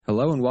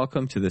Hello and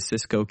welcome to the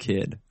Cisco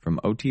Kid from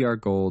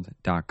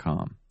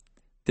OTRGold.com.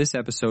 This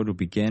episode will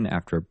begin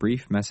after a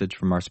brief message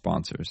from our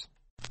sponsors.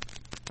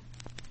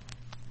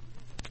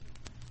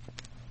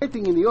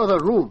 Waiting in the other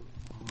room.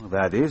 Oh,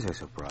 that is a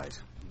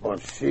surprise. But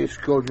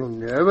Cisco, you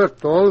never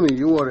told me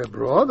you were a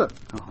brother.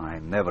 Oh, I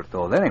never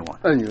told anyone.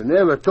 And you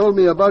never told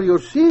me about your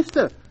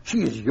sister.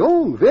 She is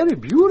young, very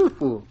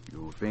beautiful.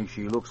 You think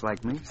she looks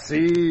like me?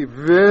 See,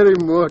 very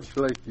much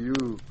like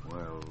you.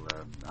 Well,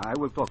 I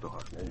will talk to her.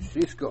 And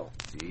Cisco,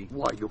 See?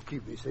 why you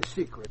keep this a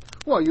secret?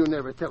 Why you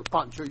never tell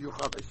Pancho you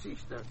have a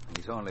sister?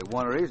 There's only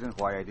one reason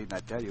why I did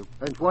not tell you.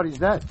 And what is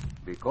that?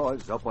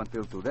 Because up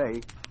until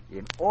today,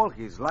 in all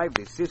his life,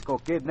 the Cisco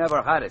Kid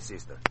never had a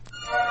sister.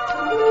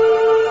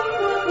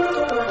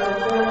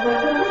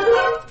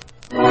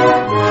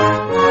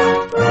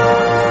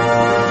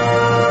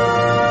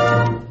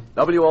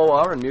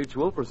 WOR and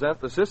Mutual present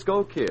the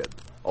Cisco Kid,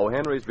 O.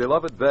 Henry's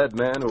beloved bad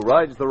man who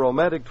rides the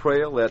romantic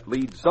trail that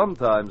leads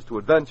sometimes to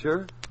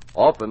adventure,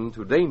 often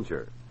to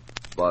danger,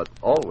 but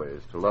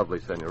always to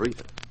lovely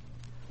senoritas.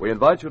 We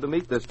invite you to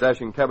meet this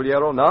dashing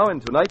caballero now in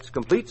tonight's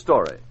complete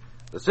story.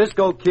 The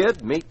Cisco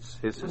Kid meets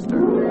his sister.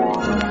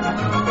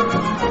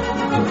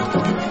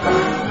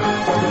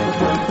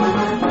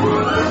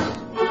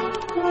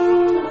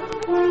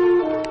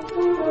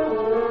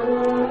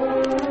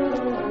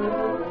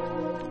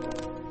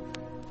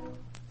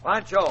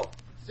 Pancho!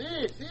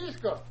 See,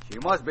 Cisco. She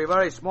must be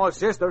very small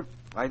sister.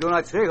 I do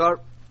not see her.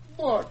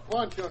 But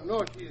Pancho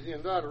knows she's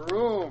in that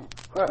room.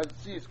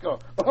 Cisco,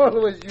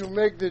 always you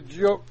make the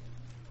joke.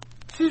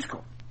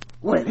 Cisco,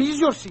 where is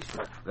your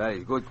sister? That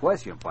is a good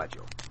question,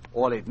 Pancho.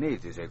 All it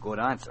needs is a good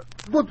answer.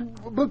 But,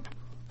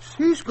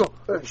 Cisco,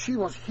 she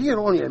was here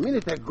only a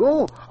minute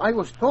ago. I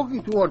was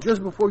talking to her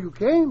just before you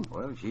came.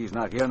 Well, she's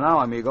not here now,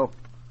 amigo.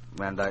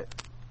 And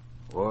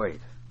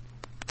Wait.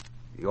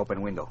 The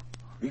open window.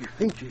 You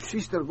think your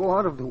sister go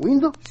out of the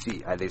window?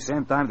 See, at the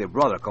same time, the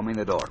brother come in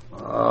the door.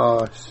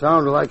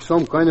 Sound like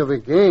some kind of a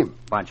game.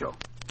 Pancho,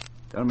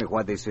 tell me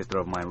what this sister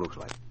of mine looks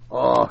like.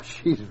 Oh,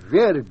 she's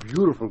very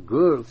beautiful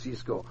girl,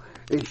 Cisco.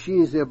 She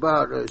is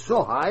about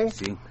so high.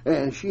 See?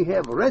 And she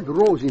have red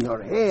rose in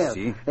her hair.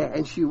 See?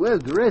 And she well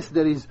dressed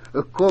that is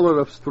a color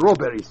of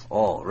strawberries.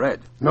 Oh, red.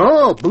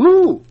 No,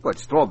 blue. But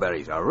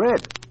strawberries are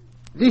red.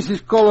 This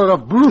is color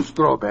of blue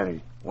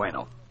strawberry.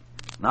 Bueno.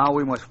 Now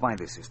we must find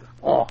this sister.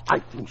 Oh, I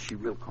think she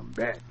will come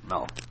back.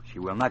 No, she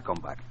will not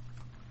come back.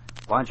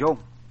 Pancho,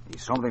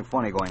 there's something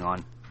funny going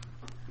on.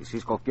 The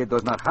Cisco Kid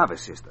does not have a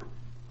sister.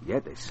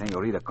 Yet a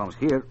senorita comes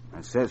here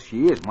and says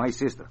she is my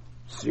sister.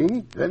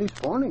 See, that is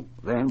funny.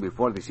 Then,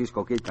 before the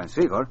Cisco Kid can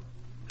see her,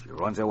 she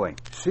runs away.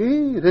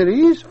 See, that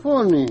is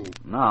funny.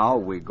 Now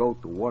we go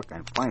to work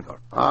and find her.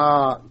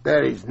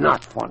 That is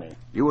not funny.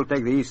 You will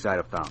take the east side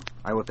of town.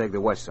 I will take the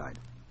west side.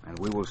 And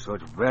we will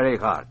search very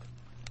hard.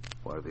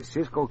 For the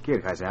Cisco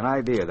Kid has an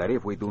idea that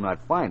if we do not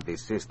find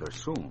this sister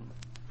soon,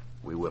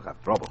 we will have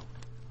trouble.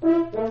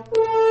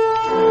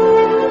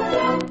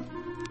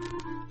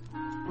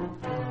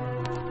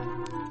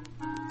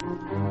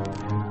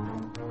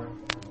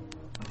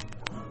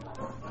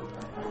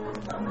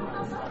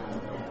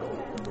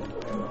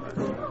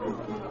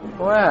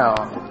 Well,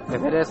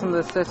 if it isn't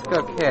the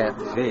Cisco Kid.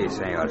 Si,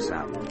 Senor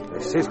Sam.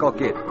 The Cisco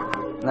Kid.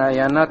 Now,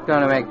 you're not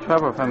going to make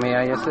trouble for me,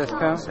 are you,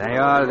 Cisco?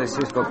 Senor, the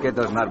Cisco Kid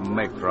does not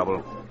make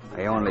trouble.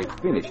 He only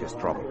finishes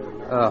trouble.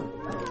 Oh.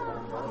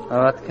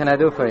 Well, what can I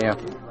do for you?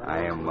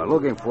 I am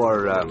looking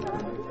for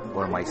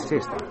my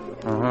sister.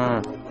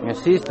 Mm-hmm. Your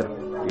sister?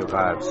 You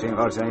have seen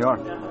her, senor?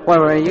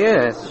 Well,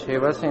 yes. She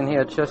was in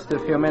here just a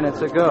few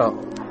minutes ago.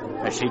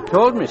 She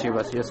told me she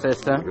was your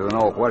sister. You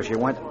know where she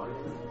went?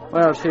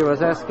 Well, she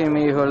was asking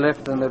me who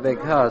lived in the big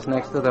house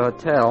next to the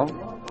hotel.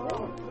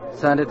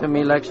 Sounded to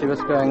me like she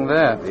was going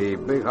there. The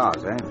big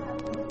house, eh?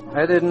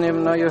 I didn't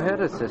even know you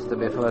had a sister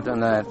before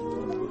tonight.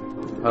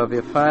 Hope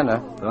you find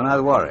her. Do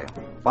not worry.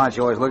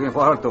 Pancho is looking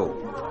for her, too.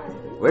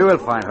 We will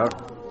find her.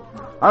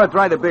 I'll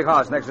try the big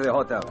house next to the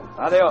hotel.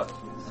 Adios.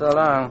 So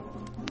long.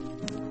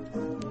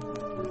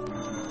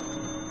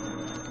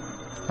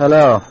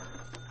 Hello.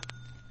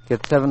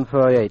 Kid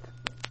 748.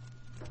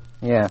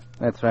 Yeah,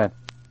 that's right.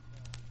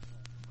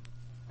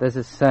 This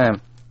is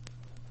Sam.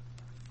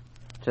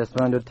 Just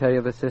wanted to tell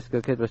you the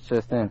Cisco Kid was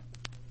just in.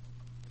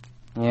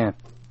 Yeah.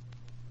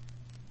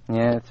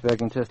 Yeah, it's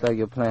working just like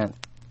you planned.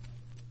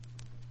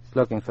 He's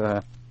looking for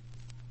her.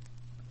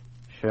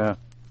 Sure.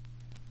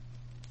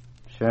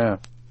 Sure.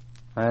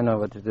 I know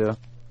what to do.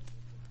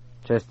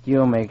 Just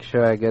you make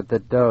sure I get the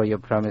dough you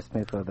promised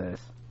me for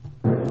this.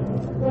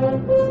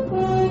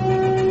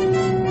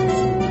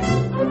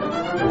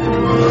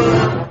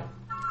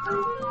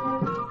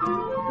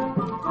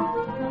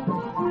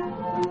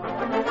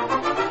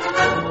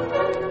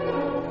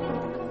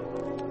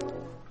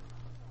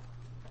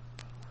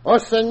 Oh,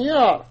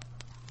 senor.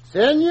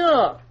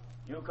 Senor.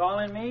 You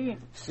calling me?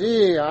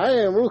 See, I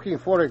am looking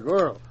for a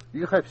girl.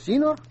 You have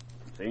seen her?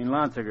 Seen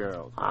lots of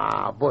girls.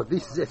 But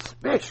this is a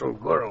special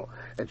girl.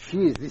 And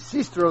she is the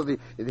sister of the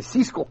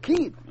Cisco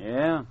Kid.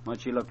 Yeah?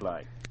 What'd she look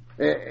like?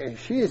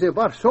 She is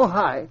about so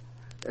high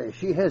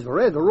She has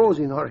red rose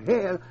in her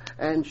hair,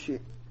 and she...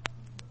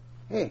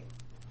 Hey,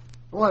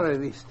 what are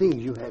these things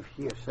you have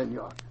here,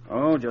 senor?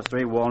 Oh, just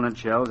 3 walnut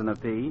shells and a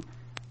pea.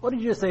 What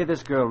did you say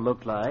this girl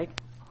looked like?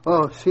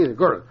 Oh, see, the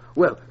girl.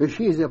 Well,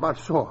 she is about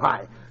so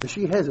high.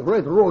 She has a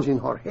red rose in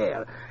her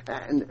hair,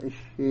 and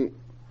she...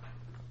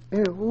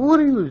 what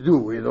do you do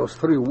with those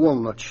 3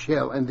 walnut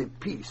shell and the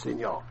pea,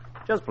 senor?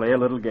 Just play a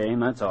little game,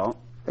 that's all.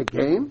 A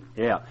game?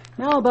 Yeah.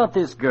 Now about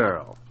this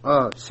girl.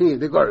 Oh, see,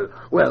 the girl.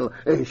 Well,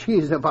 she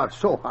is about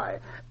so high,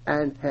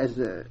 and has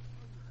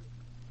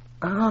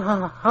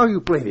how you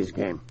play this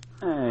game?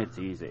 It's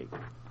easy.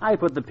 I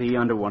put the pea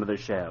under one of the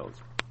shells.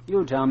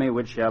 You tell me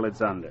which shell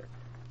it's under.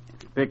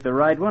 If you pick the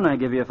right one, I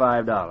give you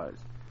 $5.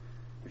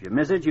 If you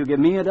miss it, you give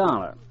me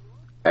 $1.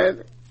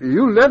 And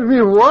you let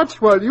me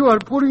watch while you are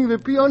putting the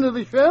pea under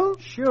the shell?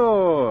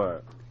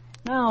 Sure.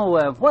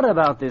 Now, what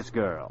about this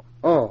girl?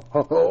 Oh,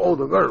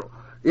 the girl.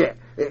 Yeah,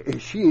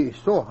 she is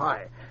so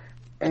high,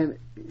 and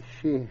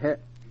she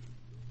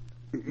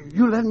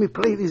You let me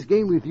play this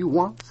game with you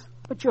once?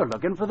 But you're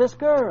looking for this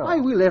girl. I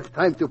will have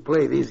time to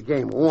play this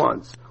game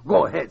once.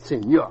 Go ahead,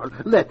 senor.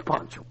 Let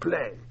Pancho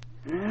play.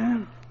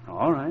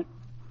 All right.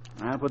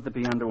 I'll put the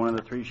pea under one of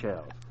the 3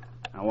 shells.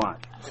 Now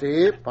watch.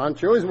 See,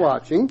 Pancho is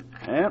watching.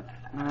 Yep,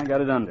 I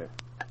got it under.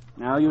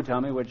 Now you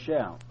tell me which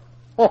shell.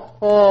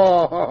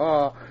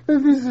 Oh,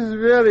 this is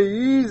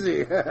very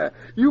easy.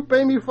 You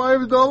pay me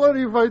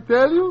 $5 if I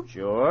tell you?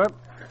 Sure.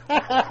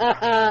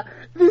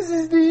 This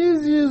is the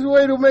easiest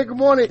way to make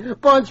money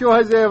Pancho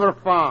has ever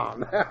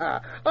found.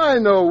 I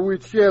know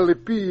which shell the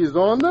pea is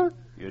under.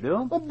 You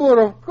do? Oh, but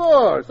of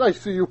course, I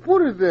see you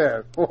put it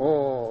there.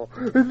 Oh,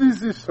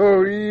 this is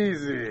so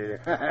easy.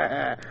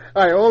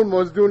 I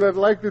almost do not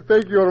like to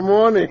take your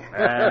money.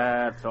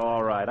 That's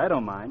all right. I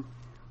don't mind.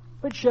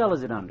 Which shell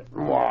is it under?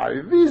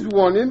 Why, this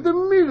one in the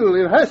middle.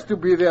 It has to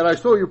be there. I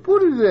saw you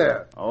put it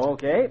there.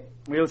 Okay,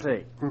 we'll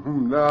see.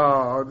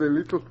 Now, the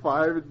little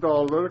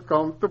 $5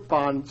 comes to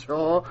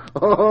Pancho.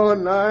 Oh,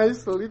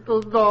 nice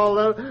little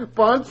dollar.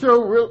 Pancho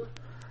will...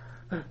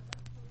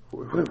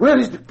 Where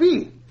is the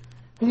pea?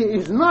 He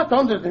is not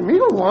under the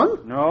middle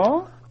one.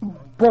 No?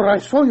 But I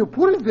saw you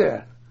put it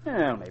there.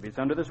 Well, maybe it's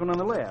under this one on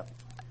the left.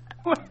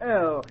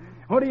 Well,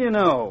 what do you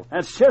know?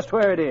 That's just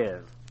where it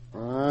is.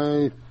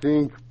 I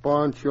think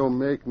Pancho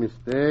make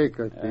mistake,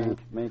 I think.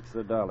 Makes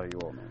the $1 you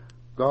owe me.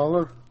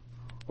 Dollar?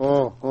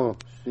 Oh,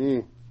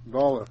 see,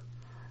 dollar.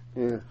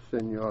 Here,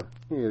 senor,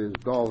 here is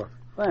dollar.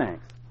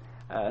 Thanks.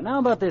 Now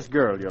about this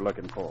girl you're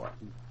looking for.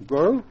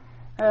 Girl?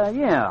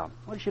 Yeah.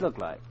 What does she look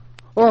like?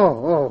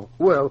 Oh,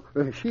 well,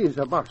 she is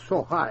about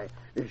so high.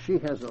 She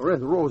has a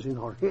red rose in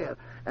her hair,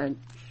 and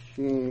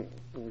she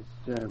is,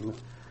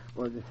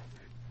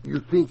 you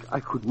think I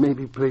could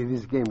maybe play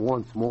this game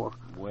once more?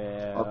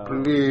 Well...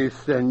 Please,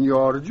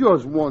 senor,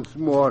 just once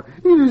more.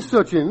 It is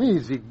such an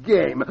easy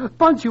game.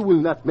 Pancho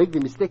will not make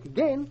the mistake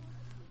again.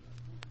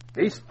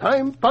 This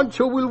time,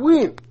 Pancho will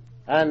win.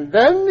 And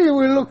then he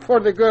will look for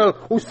the girl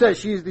who says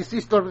she is the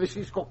sister of the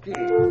Cisco Kid.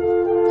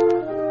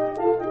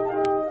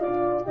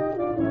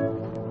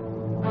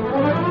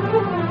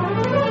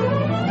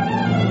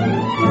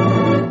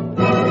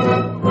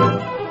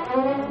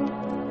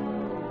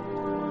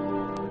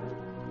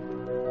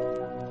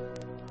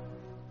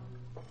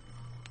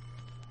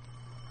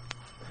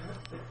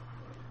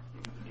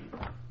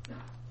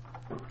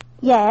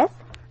 Yes?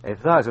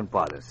 1,000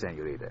 pardons,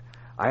 senorita.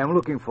 I am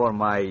looking for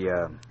my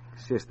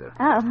sister.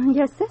 Oh,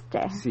 your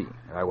sister. Si,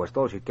 I was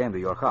told she came to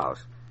your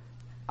house.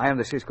 I am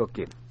the Cisco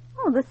Kid.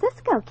 Oh, the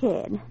Cisco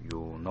Kid.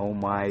 You know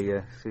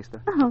my sister?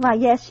 Oh, why,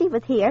 yes, she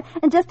was here,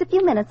 and just a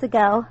few minutes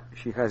ago.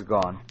 She has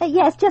gone.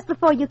 Yes, just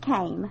before you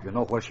came. You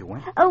know where she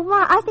went? Oh,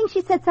 why, I think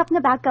she said something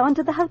about going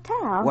to the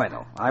hotel.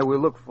 Bueno, I will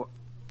look for...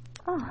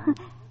 Oh,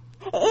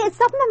 is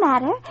something the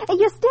matter?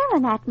 You're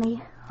staring at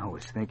me. I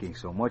was thinking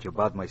so much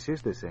about my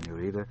sister,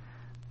 senorita.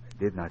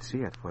 I did not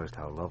see at first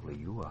how lovely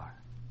you are.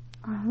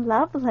 Oh,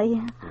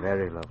 lovely.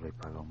 Very lovely,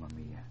 Paloma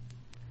Mia.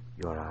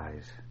 Your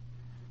eyes.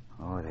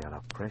 Oh, they are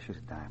like precious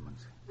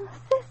diamonds. Oh,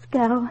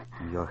 Cisco.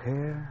 And your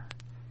hair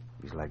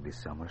is like the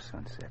summer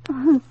sunset.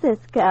 Oh,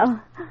 Cisco.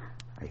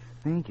 I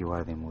think you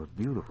are the most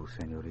beautiful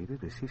senorita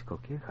the Cisco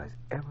Kid has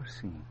ever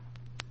seen.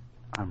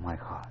 On my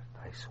heart,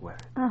 I swear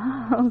it.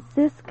 Oh,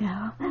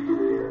 Cisco.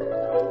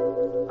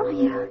 Oh,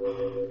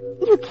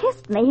 you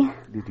kissed me.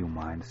 Did you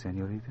mind,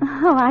 senorita?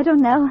 Oh, I don't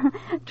know.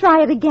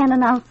 Try it again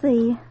and I'll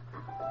see.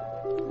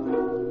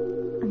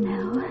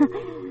 No.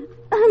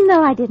 Oh,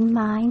 no, I didn't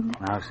mind.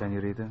 Now,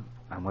 senorita,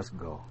 I must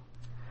go.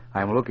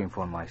 I am looking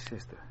for my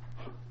sister.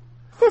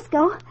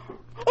 Cisco,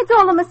 it's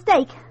all a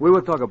mistake. We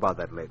will talk about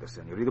that later,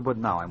 senorita, but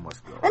now I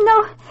must go.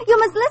 No, you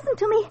must listen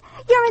to me.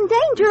 You're in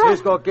danger. The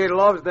Cisco Kid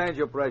loves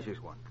danger, precious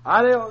one.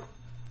 Adios.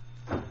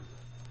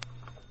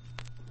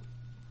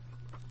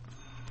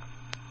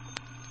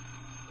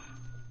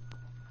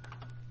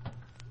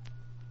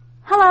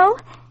 Hello?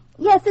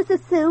 Yes, this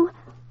is Sue.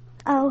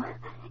 Oh,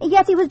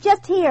 yes, he was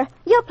just here.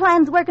 Your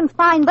plan's working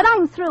fine, but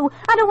I'm through.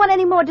 I don't want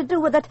any more to do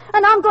with it.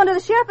 And I'm going to the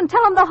sheriff and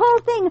tell him the whole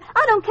thing.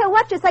 I don't care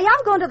what you say.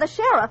 I'm going to the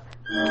sheriff.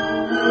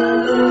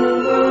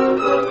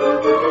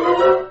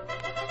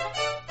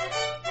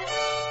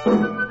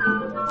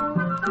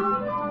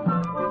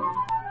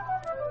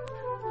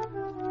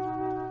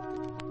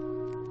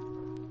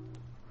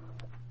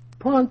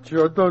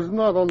 Pancho does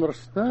not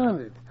understand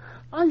it.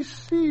 I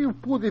see you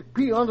put the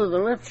pea under the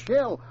left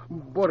shell,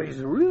 but it's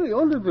really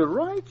under the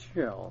right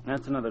shell.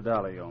 That's another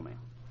 $1 you owe me.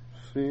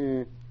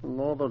 See,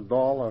 another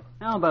 $1.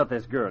 How about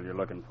this girl you're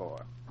looking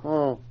for?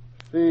 Oh,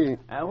 see.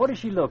 What does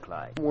she look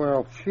like?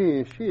 Well,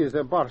 she is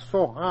about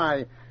so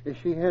high.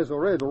 She has a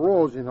red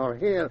rose in her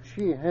hair.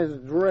 She has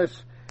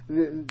dress.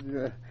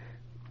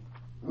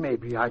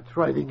 Maybe I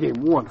try the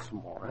game once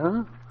more,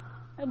 huh?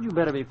 And you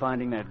better be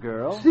finding that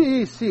girl.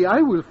 See,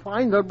 I will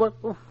find her, but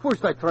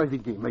first I try the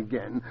game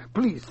again.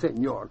 Please,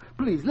 senor.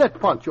 Please, let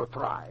Pancho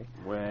try.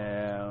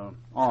 Well,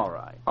 all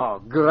right. Oh,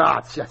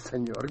 gracias,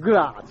 senor.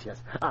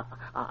 Gracias.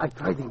 I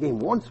try the game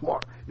once more.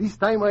 This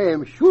time I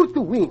am sure to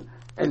win.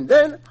 And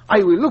then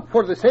I will look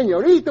for the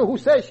senorita who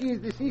says she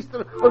is the sister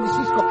of the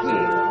Cisco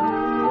Kid.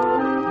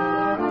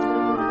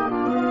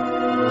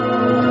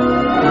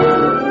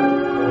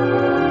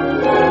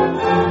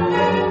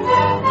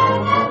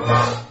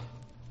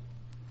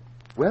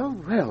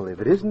 Well, if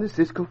it isn't the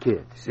Cisco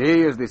Kid. She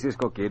is the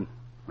Cisco Kid,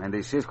 and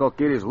the Cisco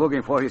Kid is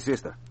looking for his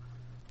sister.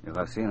 You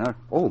have seen her?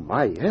 Oh,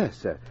 my,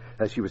 yes.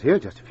 She was here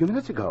just a few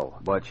minutes ago.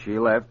 But she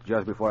left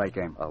just before I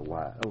came.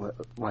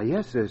 Why,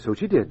 yes, so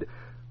she did.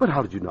 But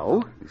how did you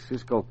know? The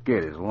Cisco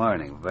Kid is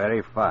learning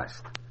very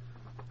fast.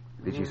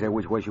 Did she say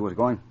which way she was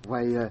going?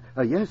 Why,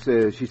 yes,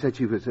 she said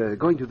she was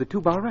going to the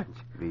Two-Bar Ranch.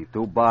 The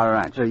Two-Bar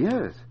Ranch?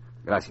 Yes.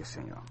 Gracias,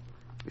 senor.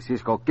 The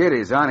Cisco Kid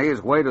is on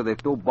his way to the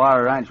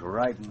Two-Bar Ranch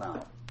right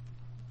now.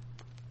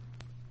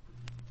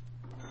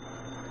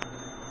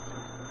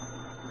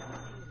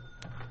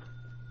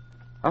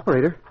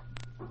 Operator,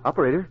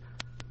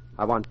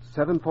 I want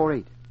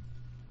 748.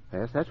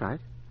 Yes, that's right.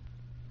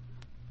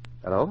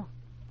 Hello?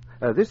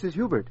 This is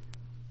Hubert.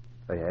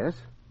 Yes,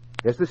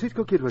 the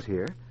Cisco Kid was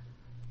here.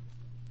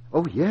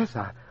 Oh, yes,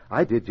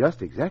 I did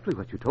just exactly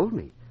what you told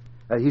me.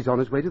 He's on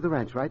his way to the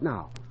ranch right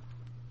now.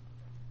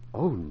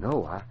 Oh,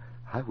 no,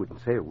 I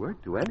wouldn't say a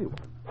word to anyone.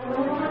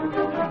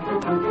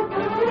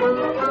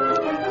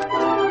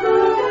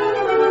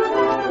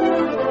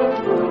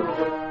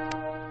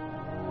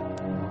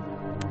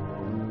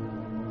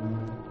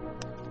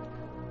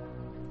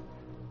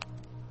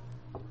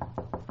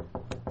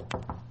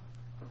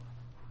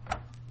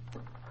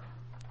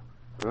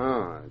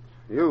 Oh, it's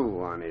you,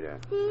 Juanita.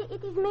 See,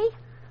 it is me.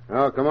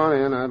 Oh, come on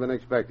in. I've been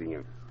expecting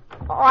you.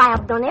 Oh, I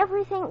have done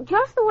everything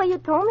just the way you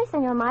told me,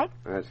 Senor Mike.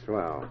 That's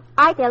swell.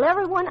 I tell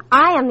everyone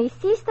I am the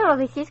sister of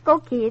the Cisco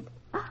Kid.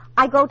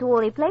 I go to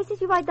all the places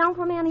you write down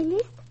for me on a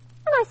list,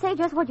 and I say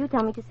just what you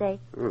tell me to say.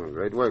 Oh,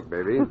 great work,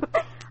 baby.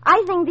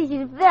 I think this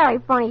is a very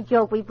funny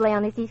joke we play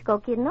on the Cisco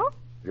Kid, no?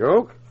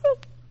 Joke?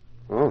 See?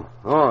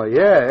 Oh,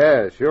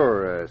 yeah,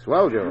 sure.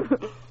 Swell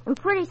joke. And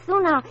pretty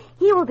soon now,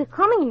 he will be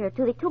coming here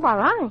to the Two-Bar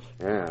Ranch.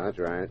 Yeah, that's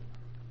right.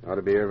 Ought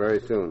to be here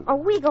very soon. Oh,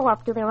 we go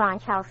up to the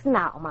ranch house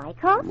now, Mike,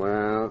 huh?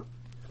 Well,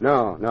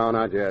 no,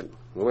 not yet.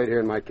 We'll wait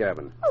here in my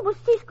cabin. Oh, but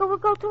Cisco will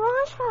go to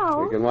ranch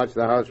house. We can watch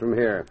the house from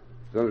here.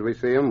 As soon as we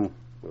see him,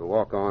 we'll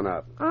walk on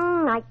up.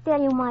 I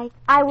tell you, Mike,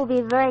 I will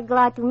be very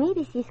glad to meet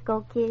the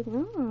Cisco Kid.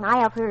 I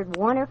have heard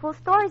wonderful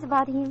stories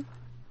about him.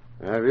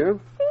 Have you?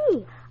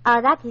 See,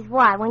 that is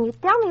why when you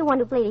tell me you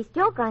want to play this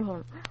joke on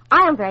him,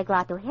 I am very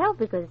glad to help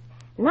because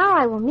now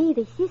I will meet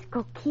the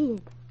Cisco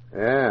Kid.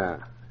 Yeah,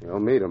 you'll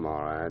meet him,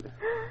 all right.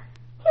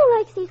 You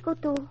like Cisco,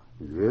 too?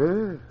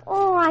 Yeah.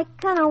 Oh, I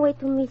cannot wait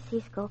to meet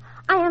Cisco.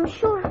 I am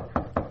sure.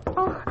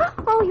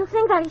 Oh, you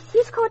think that is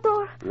Cisco,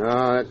 door?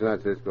 No, that's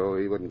not Cisco.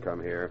 He wouldn't come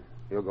here.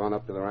 He'll go on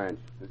up to the ranch.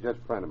 He's just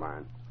a friend of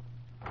mine.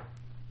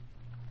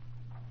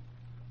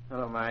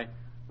 Hello, Mike.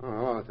 Oh,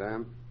 hello,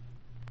 Sam.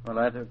 Well,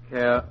 I took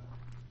care.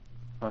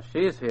 Oh,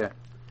 she's here.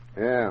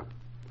 Yeah.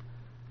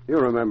 You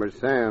remember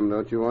Sam,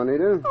 don't you,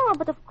 Juanita? Oh,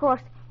 but of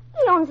course.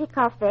 He owns the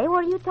cafe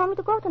where you told me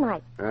to go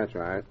tonight. That's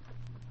right.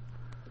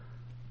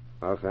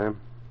 Oh, Sam?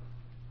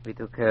 We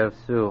took care of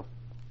Sue.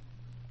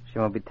 She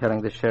won't be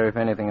telling the sheriff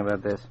anything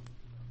about this.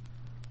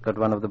 Got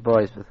one of the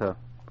boys with her,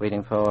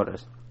 waiting for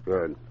orders.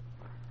 Good.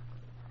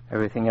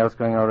 Everything else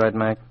going all right,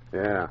 Mike?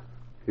 Yeah.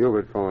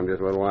 Hubert phoned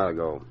just a little while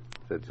ago.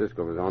 Said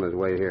Cisco was on his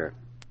way here.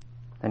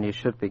 Then you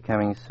should be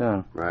coming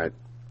soon. Right.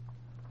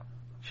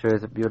 Sure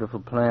is a beautiful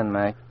plan,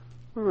 Mike.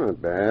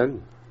 Not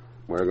bad.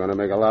 We're going to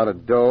make a lot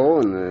of dough,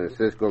 and the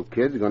Cisco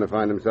Kid's going to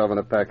find himself in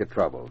a pack of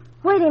trouble.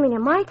 Wait a minute,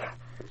 Mike.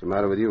 What's the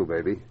matter with you,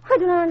 baby? I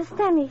do not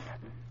understand this.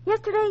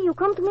 Yesterday you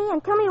come to me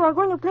and tell me you are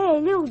going to play a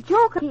little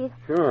joke here.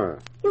 Sure.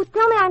 You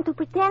tell me I'm to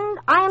pretend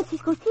I am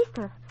Cisco's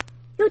sister.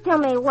 You tell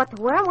me what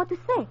to wear and what to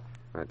say.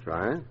 That's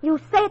right. You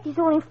say it is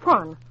only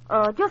fun.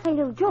 Just a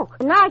little joke.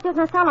 Now it does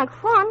not sound like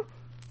fun.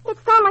 It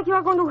sounds like you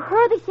are going to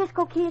hurt the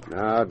Cisco Kid.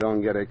 Now,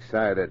 don't get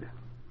excited.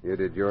 You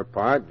did your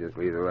part. Just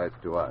leave the rest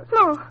to us.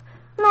 No,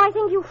 I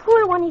think you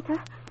fool, Juanita.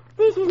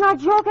 This is not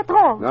joke at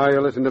all. Now, you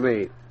listen to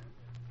me.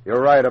 You're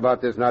right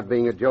about this not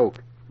being a joke.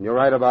 And you're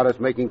right about us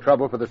making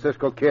trouble for the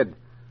Cisco Kid.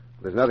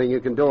 There's nothing you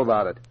can do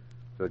about it.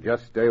 So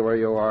just stay where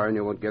you are and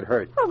you won't get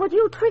hurt. Oh, but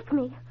you tricked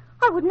me.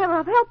 I would never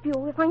have helped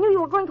you if I knew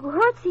you were going to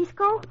hurt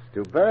Cisco. It's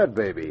too bad,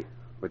 baby.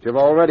 But you've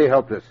already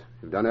helped us.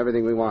 You've done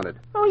everything we wanted.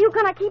 Oh, you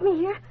cannot keep me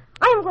here.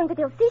 I am going to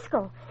tell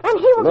Cisco, and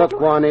he will... Look,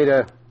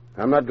 Juanita,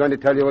 I'm not going to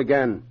tell you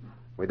again.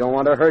 We don't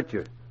want to hurt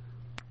you.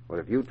 But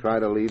if you try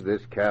to leave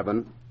this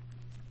cabin,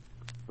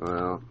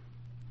 well,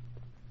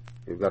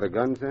 you've got a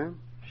gun, Sam?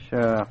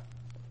 Sure.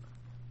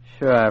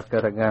 Sure, I've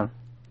got a gun.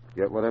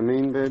 Get what I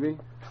mean, baby?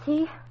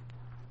 See?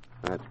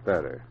 That's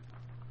better.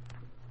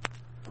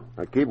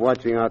 Now keep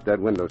watching out that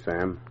window,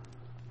 Sam.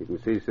 You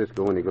can see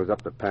Cisco when he goes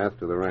up the path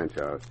to the ranch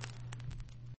house.